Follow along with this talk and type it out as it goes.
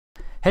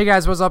Hey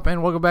guys, what's up,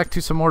 and welcome back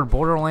to some more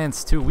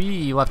Borderlands 2.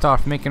 We left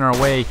off making our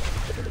way,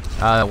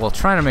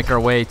 trying to make our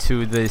way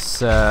to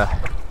this, maybe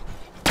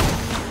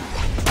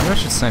I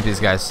should snipe these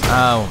guys.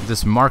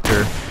 This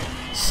marker,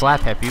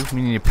 Slappy.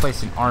 We need to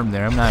place an arm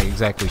there. I'm not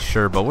exactly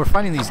sure, but we're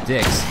finding these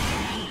dicks.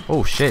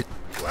 Oh shit.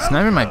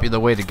 Sniping might be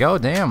the way to go,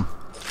 damn.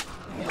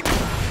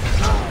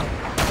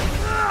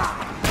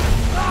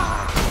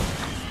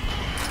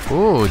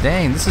 Ooh,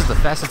 dang, this is the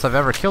fastest I've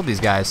ever killed these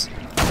guys.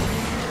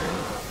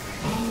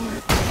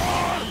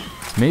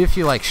 Maybe if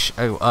you like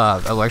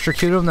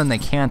electrocute them, then they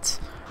can't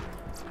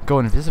go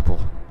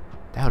invisible.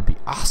 That would be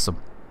awesome.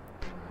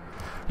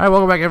 Alright,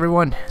 welcome back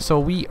everyone. So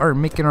we are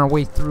making our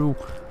way through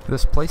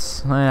this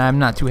place. I'm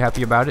not too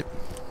happy about it.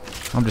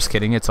 I'm just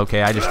kidding, it's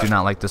okay. I just do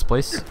not like this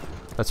place.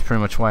 That's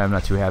pretty much why I'm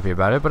not too happy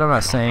about it. But I'm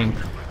not saying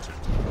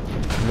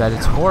that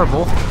it's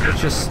horrible.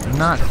 It's just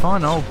not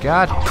fun. Oh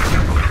god.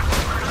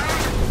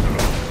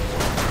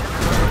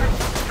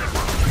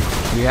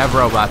 We have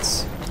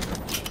robots.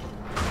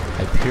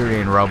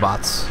 Hyperion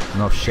robots.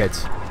 No shit.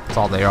 That's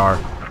all they are.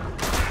 Look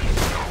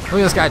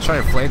at this guy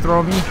trying to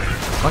flamethrow me.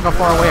 Look how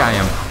far away I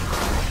am.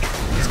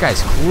 This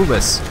guy's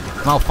clueless.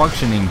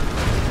 Malfunctioning.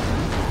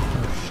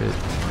 Oh shit.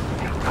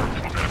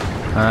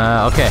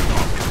 Okay.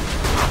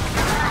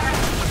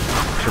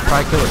 Should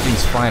probably kill the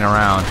things flying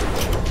around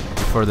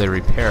before they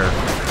repair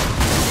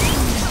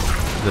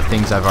the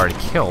things I've already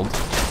killed.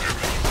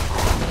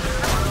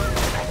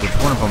 Which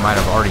one of them might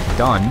have already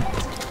done.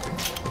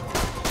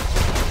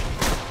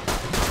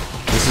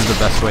 This is the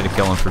best way to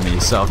kill him for me.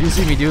 So if you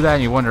see me do that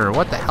and you wonder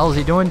what the hell is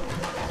he doing,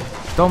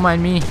 don't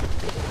mind me.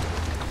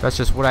 That's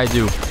just what I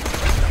do.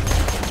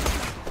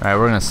 Alright,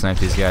 we're gonna snipe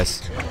these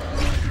guys.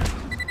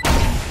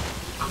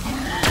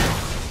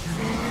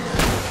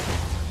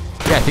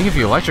 Yeah, I think if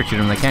you electrocute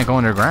them, they can't go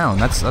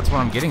underground. That's what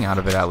I'm getting out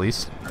of it, at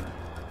least.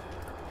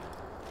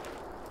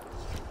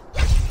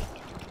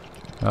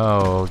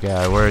 Oh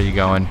god, where are you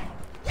going?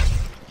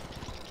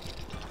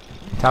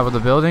 Top of the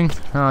building?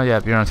 Oh yeah,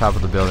 you're on top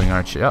of the building,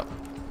 aren't you? Yep.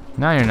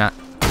 Now you're not.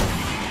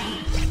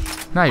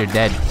 Now you're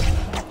dead.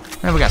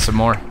 And we got some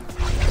more.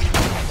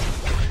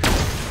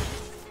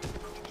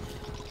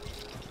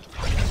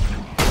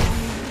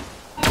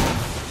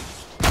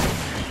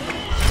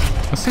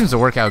 This seems to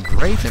work out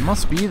great. It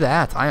must be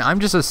that.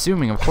 I'm just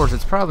assuming. Of course,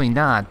 it's probably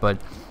not, but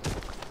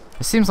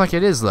it seems like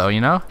it is, though,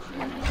 you know?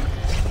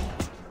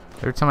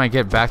 Every time I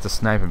get back to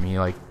sniping, he,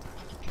 like,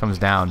 comes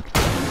down.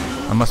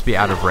 I must be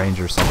out of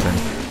range or something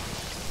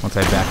once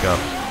I back up.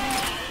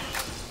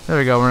 There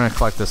we go, we're gonna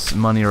collect this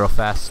money real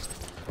fast.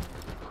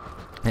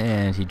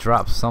 And he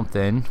drops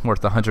something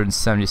worth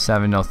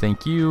 177, no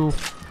thank you.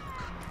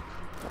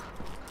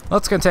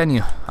 Let's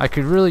continue. I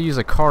could really use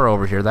a car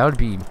over here. That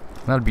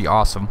would be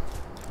awesome.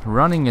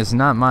 Running is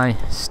not my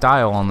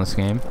style on this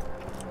game.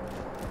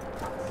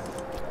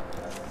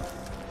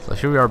 So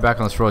here we are back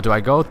on this road. Do I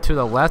go to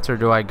the left or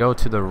do I go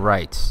to the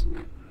right?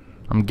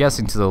 I'm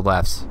guessing to the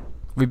left.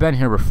 We've been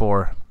here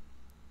before.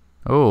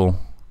 Oh,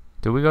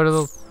 did we go to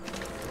the...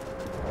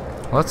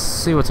 Let's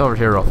see what's over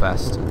here real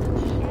fast.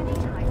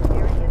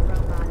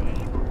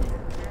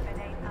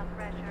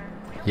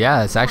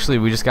 Yeah, it's actually,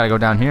 we just gotta go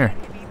down here.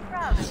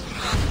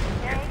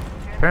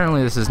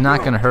 Apparently this is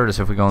not gonna hurt us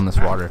if we go in this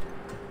water.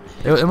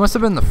 It must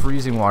have been the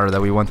freezing water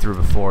that we went through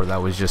before that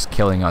was just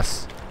killing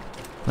us.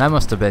 That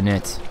must have been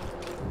it.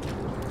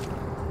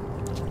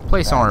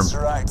 Place arm. That's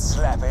right,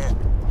 Slappy.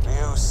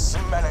 You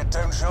smell it,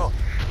 don't you?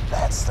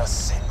 That's the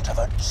scent of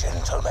a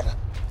gentleman.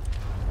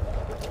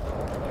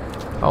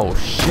 Oh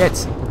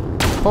shit.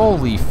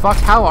 Holy fuck,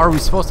 how are we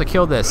supposed to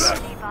kill this?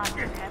 Beware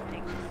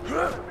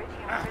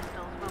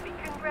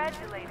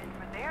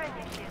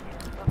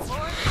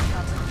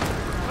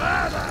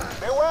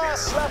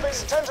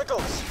Slappy's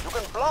tentacles. You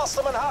can blast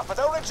them in half, but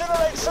they'll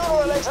regenerate sooner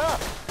or later.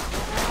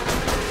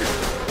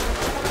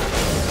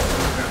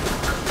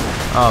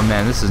 Oh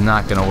man, this is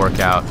not gonna work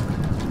out.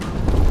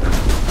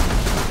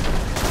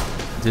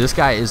 Dude, this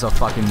guy is a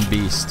fucking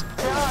beast.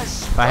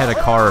 If I had a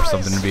car or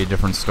something, it'd be a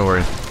different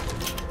story.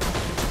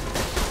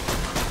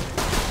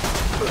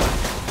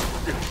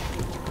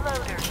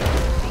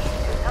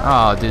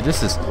 Oh, dude,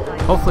 this is...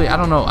 Hopefully, I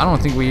don't know. I don't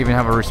think we even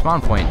have a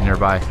respawn point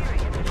nearby.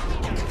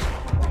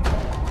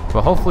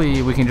 But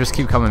hopefully, we can just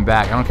keep coming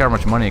back. I don't care how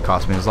much money it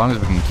costs me, as long as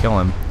we can kill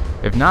him.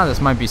 If not,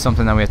 this might be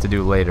something that we have to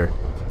do later.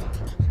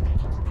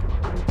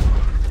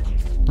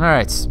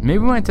 Alright, maybe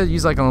we might have to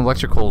use like an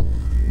electrical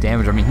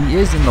damage. I mean, he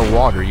is in the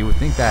water. You would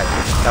think that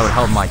that would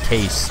help my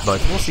case,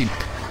 but we'll see.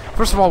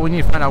 First of all, we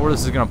need to find out where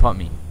this is going to pump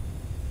me.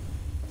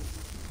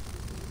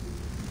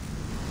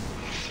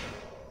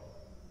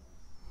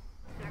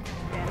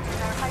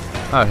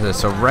 Oh,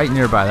 so right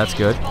nearby, that's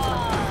good.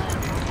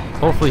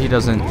 Hopefully he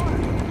doesn't...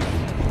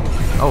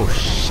 Oh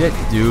shit,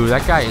 dude,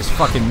 that guy is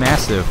fucking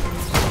massive.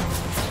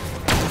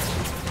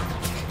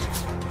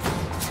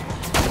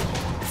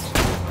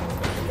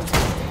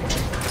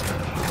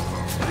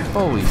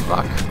 Holy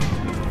fuck.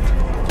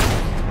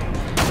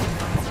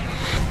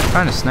 I'm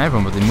trying to snipe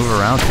them, but they move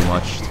around too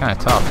much. It's kind of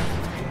tough.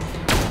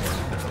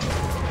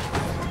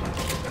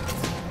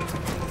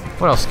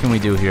 What else can we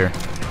do here?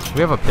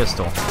 We have a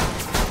pistol.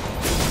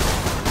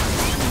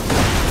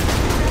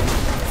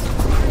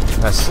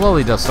 That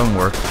slowly does some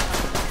work.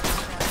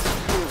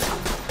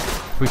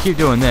 If we keep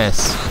doing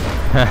this,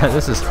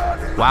 this is...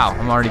 Wow,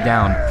 I'm already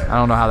down. I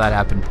don't know how that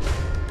happened.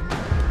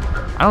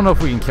 I don't know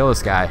if we can kill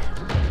this guy.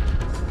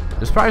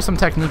 There's probably some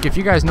technique. If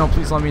you guys know,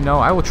 please let me know.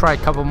 I will try a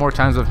couple more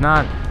times. If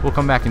not, we'll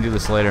come back and do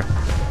this later.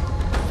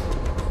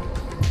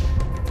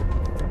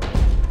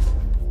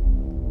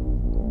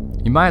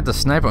 You might have to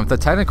snipe him. If the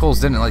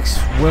tentacles didn't like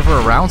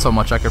swivel around so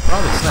much, I could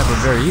probably snipe him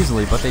very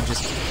easily, but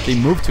they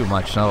move too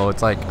much, so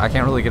it's like I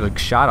can't really get a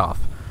shot off.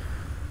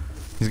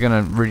 He's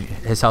gonna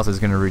his health is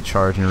gonna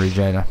recharge and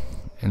regen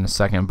in a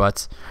second,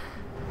 but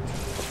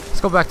let's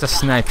go back to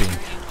sniping.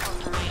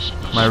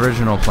 My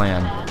original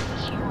plan.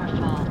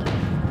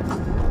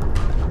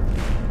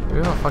 Do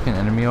we have a fucking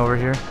enemy over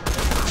here?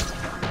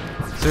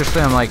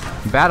 Seriously, I'm like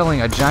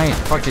battling a giant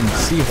fucking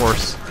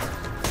seahorse.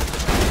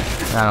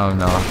 I don't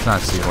know, it's not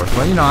seahorse,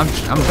 but you know, I'm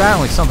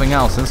battling something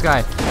else, and this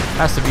guy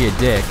has to be a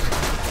dick.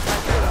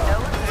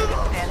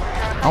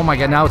 Oh my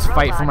god, now it's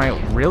fight for my...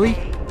 Really?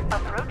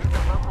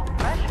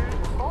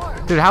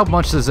 Dude, how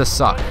much does this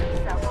suck?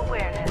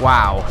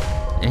 Wow.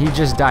 And he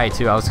just died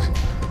too. I was...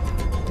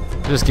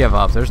 Just give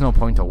up. There's no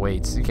point to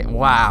wait. You can't...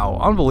 Wow.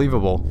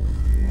 Unbelievable.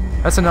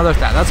 That's another...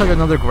 That's like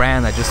another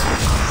grand that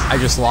I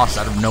just lost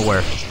out of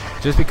nowhere.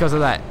 Just because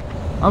of that.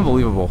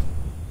 Unbelievable.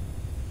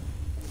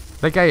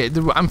 That guy...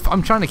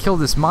 I'm trying to kill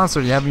this monster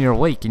you have in your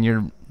lake and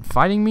you're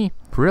fighting me?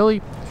 Really?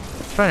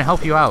 I'm trying to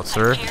help you out,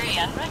 sir.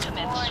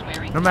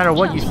 No matter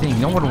what you think,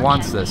 no one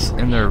wants this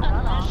in their...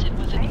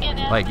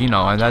 Like, you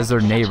know, and as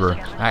their neighbor.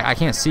 I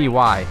can't see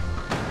why.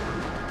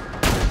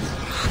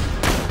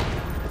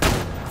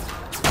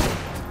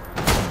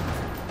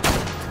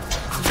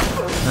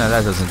 No,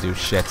 that doesn't do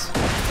shit.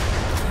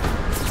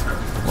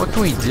 What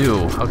can we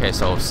do? Okay,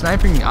 so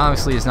sniping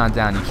obviously is not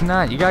down.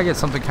 You gotta get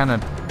something kind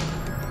of...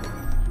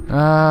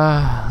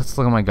 let's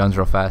look at my guns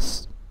real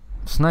fast.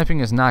 Sniping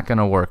is not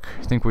gonna work.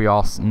 I think we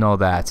all know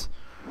that.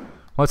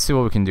 Let's see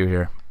what we can do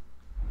here.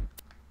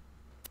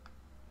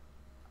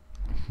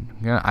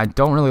 I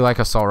don't really like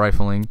assault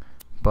rifling,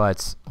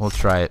 but we'll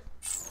try it.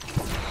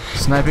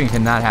 Sniping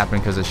cannot happen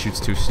because it shoots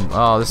too soon.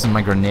 Oh, this is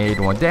my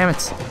grenade one. Damn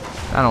it!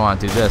 I don't want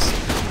to do this.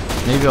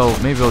 Maybe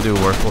it'll do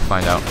work. We'll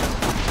find out.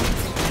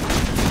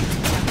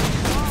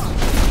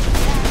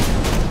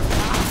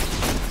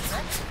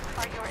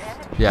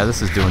 Yeah,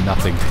 this is doing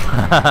nothing.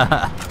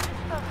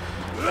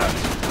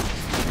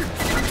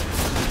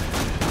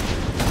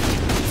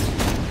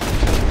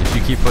 If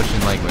you keep pushing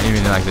like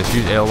even like this,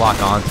 it'll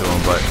lock onto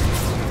him, but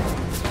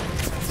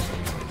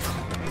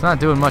it's not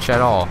doing much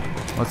at all.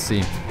 Let's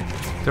see.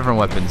 Different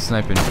weapons,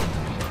 sniping.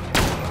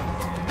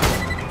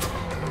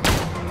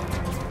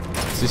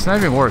 See,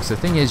 sniping works. The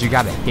thing is, you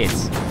gotta hit,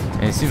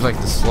 and it seems like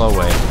the slow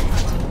way.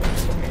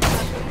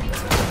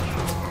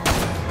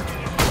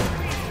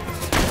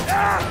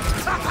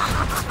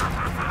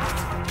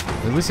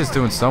 At least it's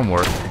doing some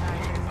work.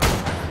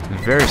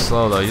 It's very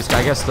slow though. I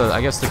guess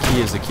the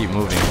key is to keep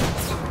moving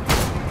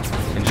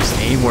and just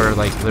aim where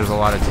like there's a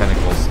lot of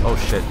tentacles. Oh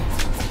shit.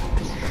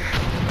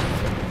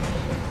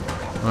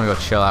 I'm gonna go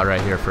chill out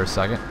right here for a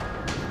second.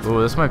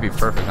 Ooh, this might be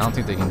perfect. I don't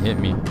think they can hit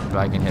me, but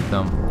I can hit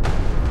them.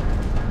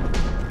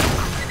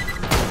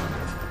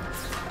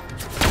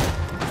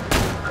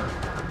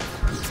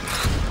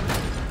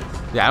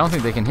 Yeah, I don't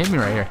think they can hit me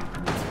right here.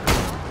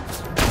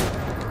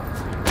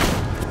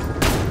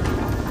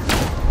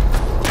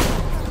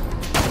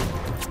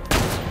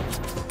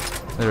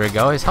 There we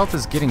go. His health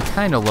is getting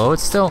kind of low.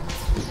 It's still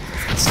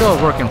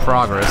a work in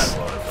progress.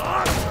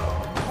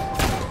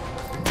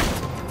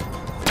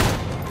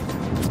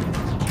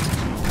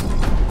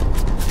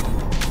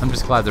 I'm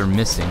just glad they're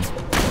missing.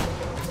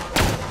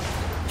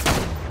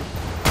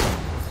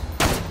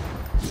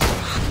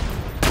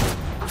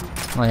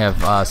 I only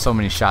have so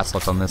many shots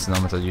left on this, and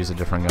I'm going to use a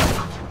different gun.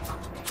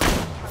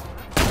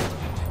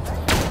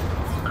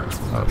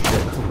 Oh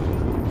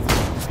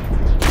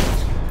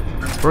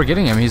shit! We're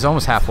getting him. He's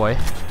almost halfway.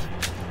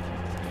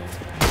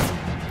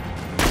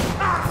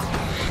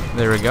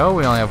 There we go.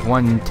 We only have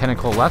one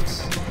tentacle left.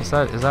 Is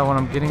that what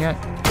I'm getting at?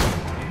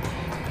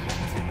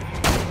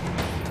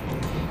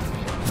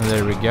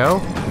 There we go.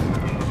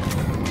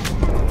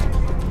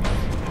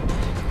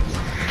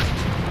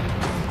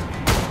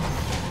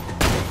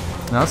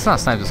 Now let's not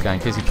snipe this guy in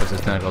case he puts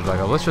his tentacles back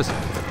up. Let's just...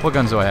 What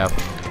guns do I have?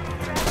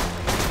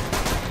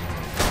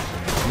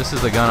 This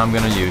is the gun I'm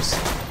gonna use.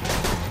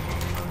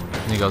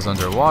 And he goes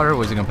underwater.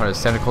 Was he gonna put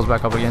his tentacles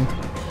back up again?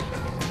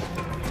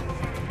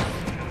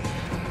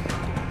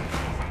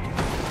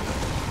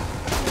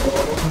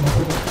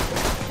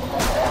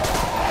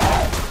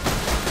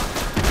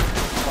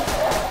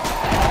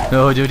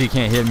 No, dude, he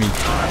can't hit me.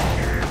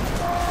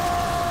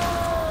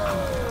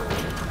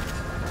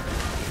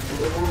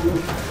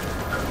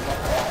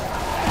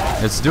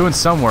 It's doing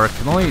some work.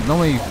 The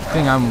only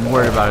thing I'm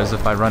worried about is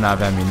if I run out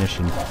of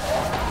ammunition.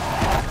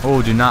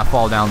 Oh, do not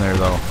fall down there,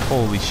 though.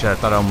 Holy shit, I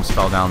thought I almost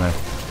fell down there.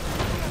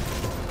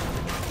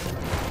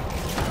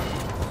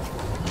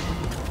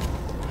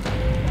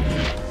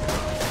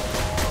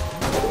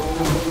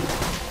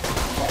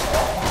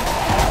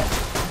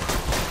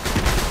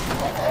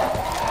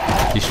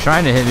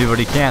 trying to hit me, but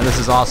he can't. This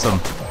is awesome.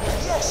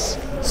 Yes.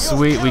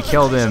 Sweet, we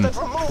killed him.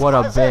 What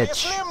a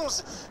bitch.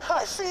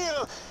 I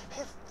feel,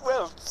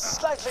 well,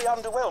 slightly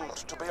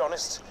underwhelmed, to be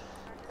honest.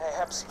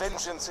 Perhaps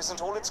vengeance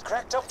isn't all it's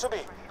cracked up to be.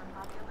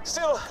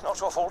 Still, not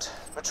your fault.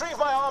 Retrieve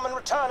my arm and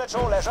return at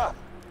your leisure.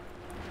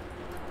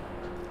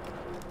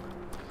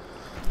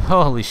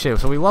 Holy shit,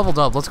 so we leveled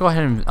up. Let's go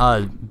ahead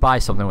and buy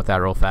something with that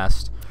real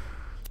fast.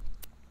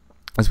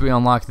 As we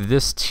unlock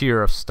this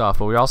tier of stuff,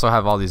 but we also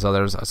have all these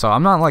others. So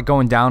I'm not like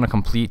going down a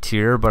complete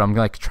tier, but I'm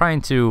like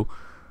trying to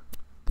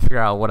figure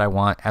out what I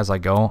want as I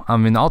go. I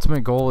mean, the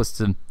ultimate goal is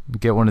to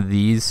get one of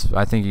these.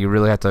 I think you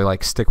really have to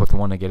like stick with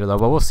one to get it though,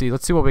 but we'll see.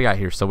 Let's see what we got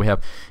here. So we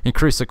have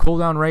increase the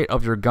cooldown rate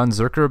of your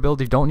Gunzerker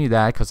ability. Don't need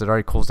that because it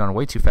already cools down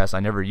way too fast. I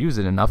never use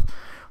it enough.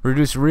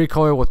 Reduce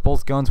recoil with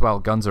both guns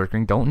while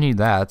Gunzerking. Don't need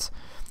that.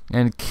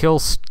 And kill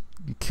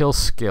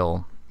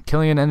skill.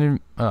 Killing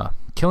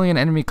an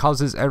enemy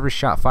causes every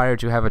shot fired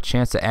to have a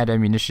chance to add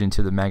ammunition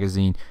to the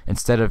magazine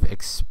instead of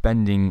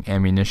expending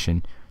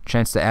ammunition.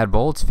 Chance to add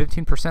bullets,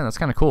 15%. That's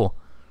kind of cool.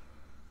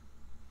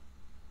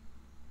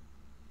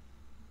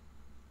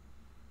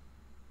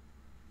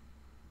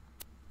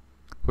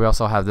 We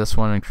also have this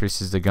one,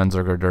 increases the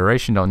Gunzerker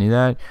duration. Don't need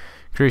that.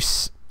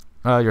 Increase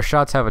your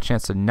shots have a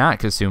chance to not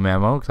consume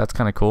ammo. That's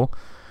kind of cool.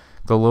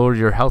 The lower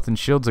your health and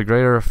shields, the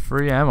greater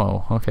free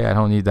ammo. Okay, I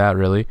don't need that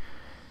really.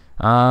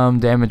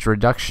 Damage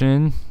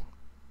reduction.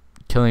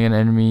 Killing an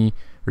enemy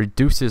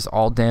reduces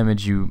all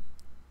damage you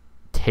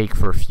take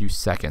for a few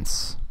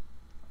seconds.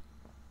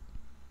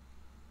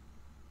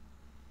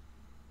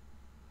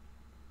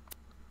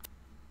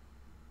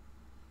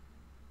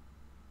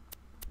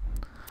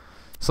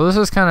 So this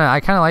is I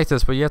kind of like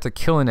this, but you have to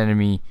kill an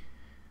enemy.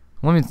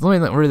 Let me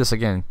read this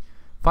again.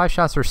 5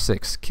 shots or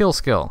 6. Kill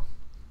skill.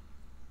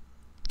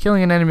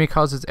 Killing an enemy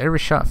causes every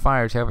shot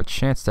fired to have a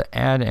chance to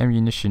add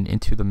ammunition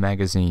into the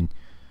magazine.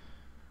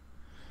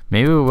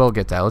 Maybe we will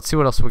get that. Let's see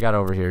what else we got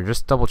over here.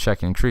 Just double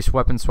checking. Increase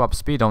weapon swap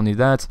speed. Don't need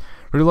that.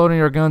 Reloading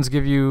your guns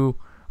give you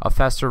a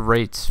faster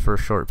rate for a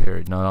short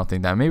period. No, I don't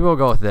think that. Maybe we'll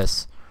go with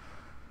this.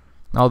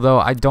 Although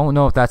I don't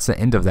know if that's the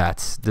end of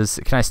that.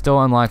 Can I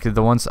still unlock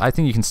the ones? I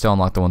think you can still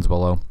unlock the ones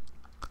below.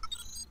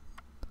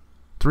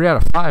 3 out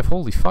of 5.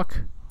 Holy fuck.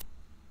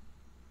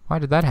 Why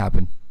did that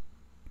happen?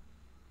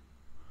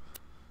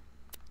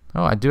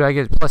 Oh, I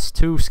get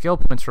 +2 skill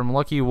points from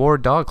Lucky War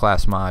Dog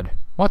Class mod.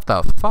 What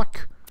the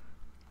fuck?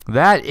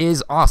 That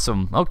is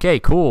awesome. Okay,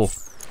 cool.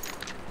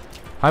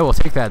 I will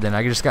take that then.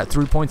 I just got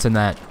 3 points in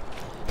that.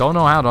 Don't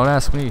know how. Don't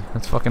ask me.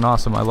 That's fucking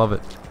awesome. I love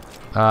it.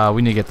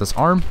 We need to get this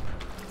arm.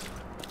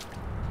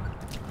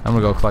 I'm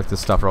gonna go collect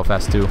this stuff real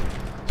fast too. So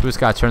we just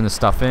gotta turn this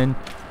stuff in.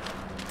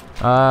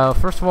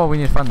 First of all, we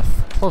need to find the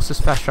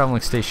closest fast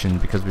traveling station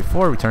because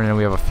before we turn it in,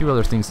 we have a few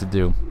other things to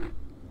do.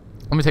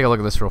 Let me take a look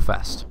at this real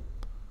fast.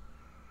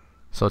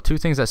 So 2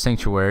 things at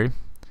Sanctuary.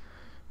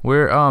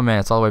 Oh man,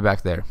 it's all the way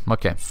back there.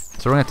 Okay,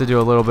 so we're gonna have to do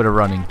a little bit of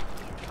running.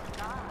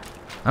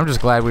 I'm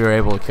just glad we were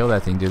able to kill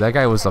that thing, dude. That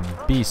guy was a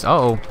beast.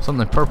 Uh-oh,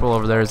 something purple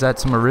over there. Is that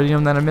some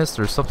iridium that I missed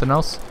or something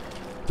else?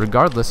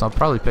 Regardless, I'll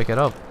probably pick it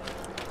up.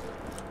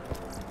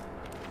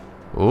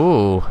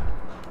 Ooh.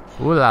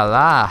 Ooh la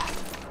la.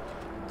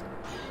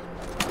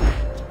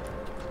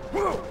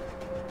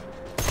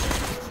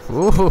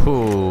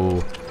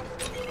 Ooh.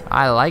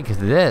 I like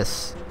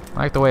this.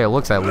 I like the way it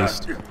looks at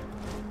least.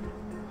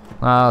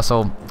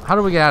 So, how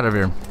do we get out of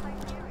here?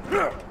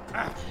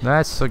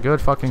 That's a good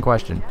fucking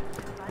question.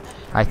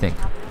 I think.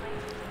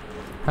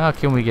 How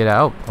can we get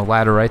out? A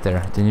ladder right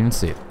there. Didn't even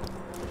see it.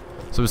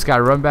 So we just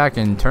gotta run back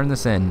and turn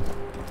this in.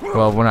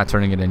 Well, we're not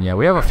turning it in yet.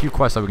 We have a few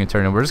quests that we can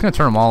turn in. We're just gonna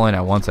turn them all in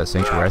at once at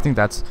Sanctuary. I think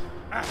that's...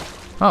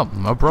 Oh,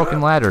 a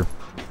broken ladder.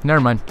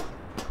 Never mind.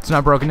 It's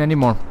not broken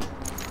anymore.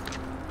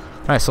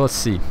 Alright, so let's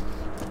see.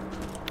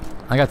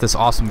 I got this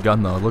awesome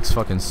gun though. It looks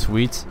fucking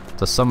sweet.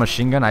 It's a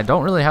submachine gun. I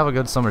don't really have a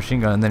good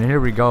submachine gun. And then here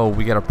we go.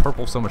 We get a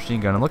purple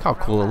submachine gun. And look how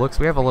cool it looks.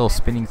 We have a little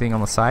spinning thing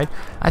on the side.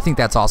 I think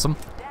that's awesome.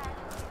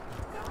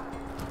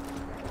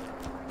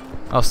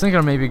 I was thinking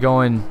of maybe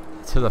going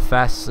to the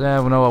fast... you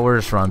know what? We're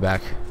just running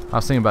back. I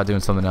was thinking about doing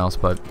something else,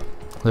 but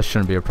this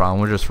shouldn't be a problem.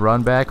 We'll just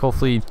run back.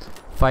 Hopefully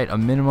fight a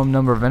minimum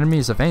number of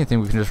enemies. If anything,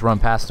 we can just run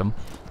past them.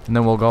 And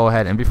then we'll go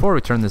ahead. And before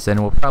we turn this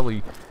in, we'll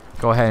probably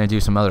go ahead and do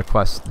some other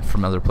quests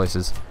from other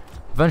places.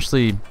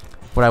 Eventually,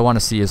 what I want to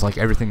see is like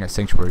everything at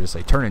Sanctuary. Just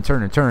like turn and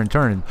turn and turn and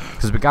turn.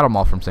 Because we got them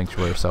all from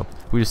Sanctuary. So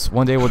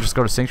one day we'll just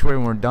go to Sanctuary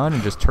when we're done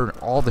and just turn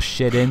all the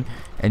shit in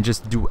and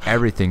just do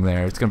everything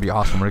there. It's going to be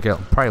awesome. We're going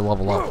to probably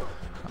level up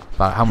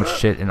about how much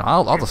shit and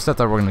all the stuff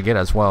that we're going to get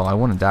as well. I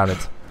wouldn't doubt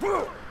it.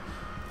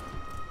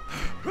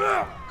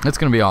 It's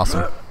going to be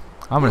awesome.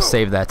 I'm going to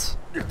save that.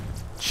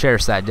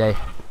 Cherish that day.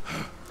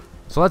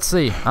 So let's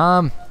see.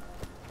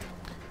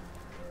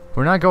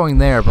 We're not going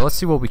there, but let's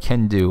see what we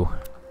can do.